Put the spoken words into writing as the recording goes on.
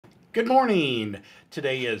Good morning.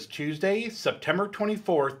 Today is Tuesday, September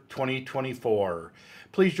 24th, 2024.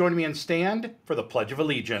 Please join me and stand for the Pledge of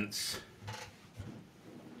Allegiance.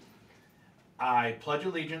 I pledge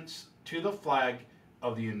allegiance to the flag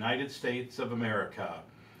of the United States of America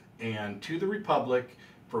and to the republic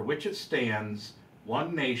for which it stands,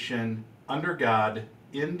 one nation, under God,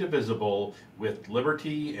 indivisible, with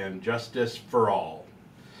liberty and justice for all.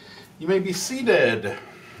 You may be seated.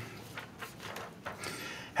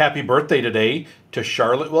 Happy birthday today to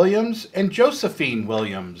Charlotte Williams and Josephine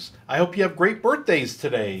Williams. I hope you have great birthdays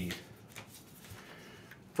today.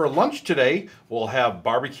 For lunch today, we'll have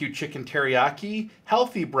barbecue chicken teriyaki,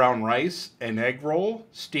 healthy brown rice, an egg roll,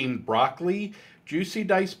 steamed broccoli, juicy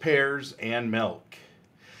diced pears, and milk.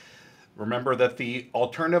 Remember that the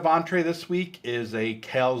alternative entree this week is a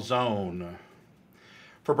calzone.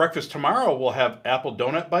 For breakfast tomorrow, we'll have apple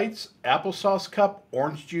donut bites, applesauce cup,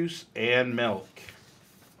 orange juice, and milk.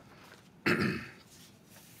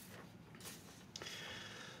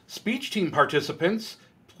 Speech team participants,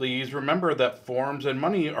 please remember that forms and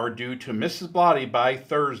money are due to Mrs. Blotty by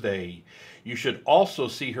Thursday. You should also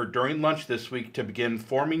see her during lunch this week to begin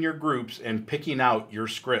forming your groups and picking out your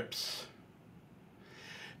scripts.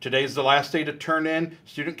 Today's the last day to turn in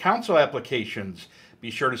student council applications.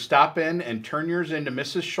 Be sure to stop in and turn yours in to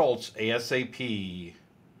Mrs. Schultz ASAP.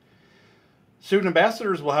 Student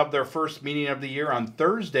ambassadors will have their first meeting of the year on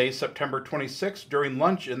Thursday, September 26th during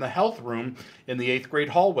lunch in the health room in the 8th grade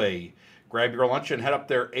hallway. Grab your lunch and head up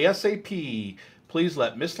there ASAP. Please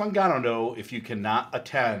let Miss Langano know if you cannot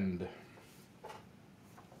attend.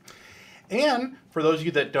 And for those of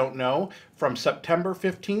you that don't know, from September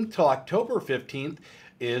 15th till October 15th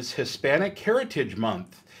is Hispanic Heritage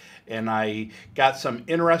Month. And I got some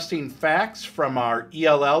interesting facts from our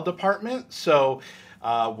ELL department. So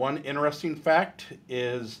one interesting fact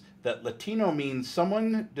is that Latino means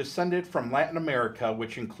someone descended from Latin America,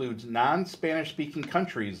 which includes non-Spanish speaking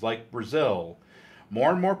countries like Brazil. More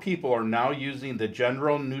and more people are now using the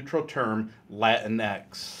gender neutral term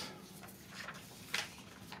Latinx.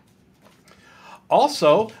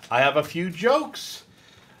 Also, I have a few jokes.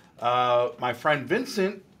 My friend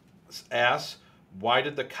Vincent asks, why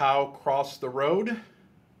did the cow cross the road?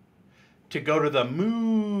 To go to the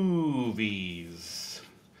movies.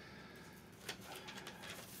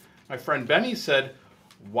 My friend Benny said,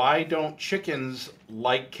 why don't chickens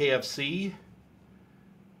like KFC?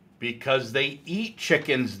 Because they eat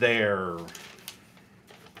chickens there.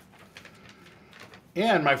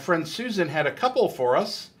 And my friend Susan had a couple for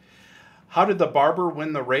us. How did the barber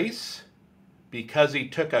win the race? Because he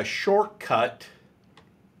took a shortcut.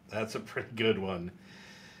 That's a pretty good one.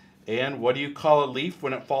 And what do you call a leaf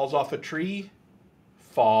when it falls off a tree?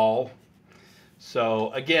 Fall.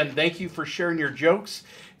 So again, thank you for sharing your jokes.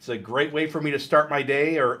 It's a great way for me to start my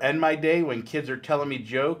day or end my day when kids are telling me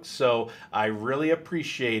jokes. So I really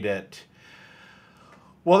appreciate it.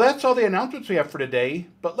 Well, that's all the announcements we have for today.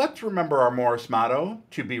 But let's remember our Morris motto: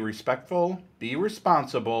 to be respectful, be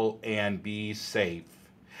responsible, and be safe.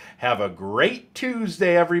 Have a great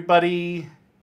Tuesday, everybody.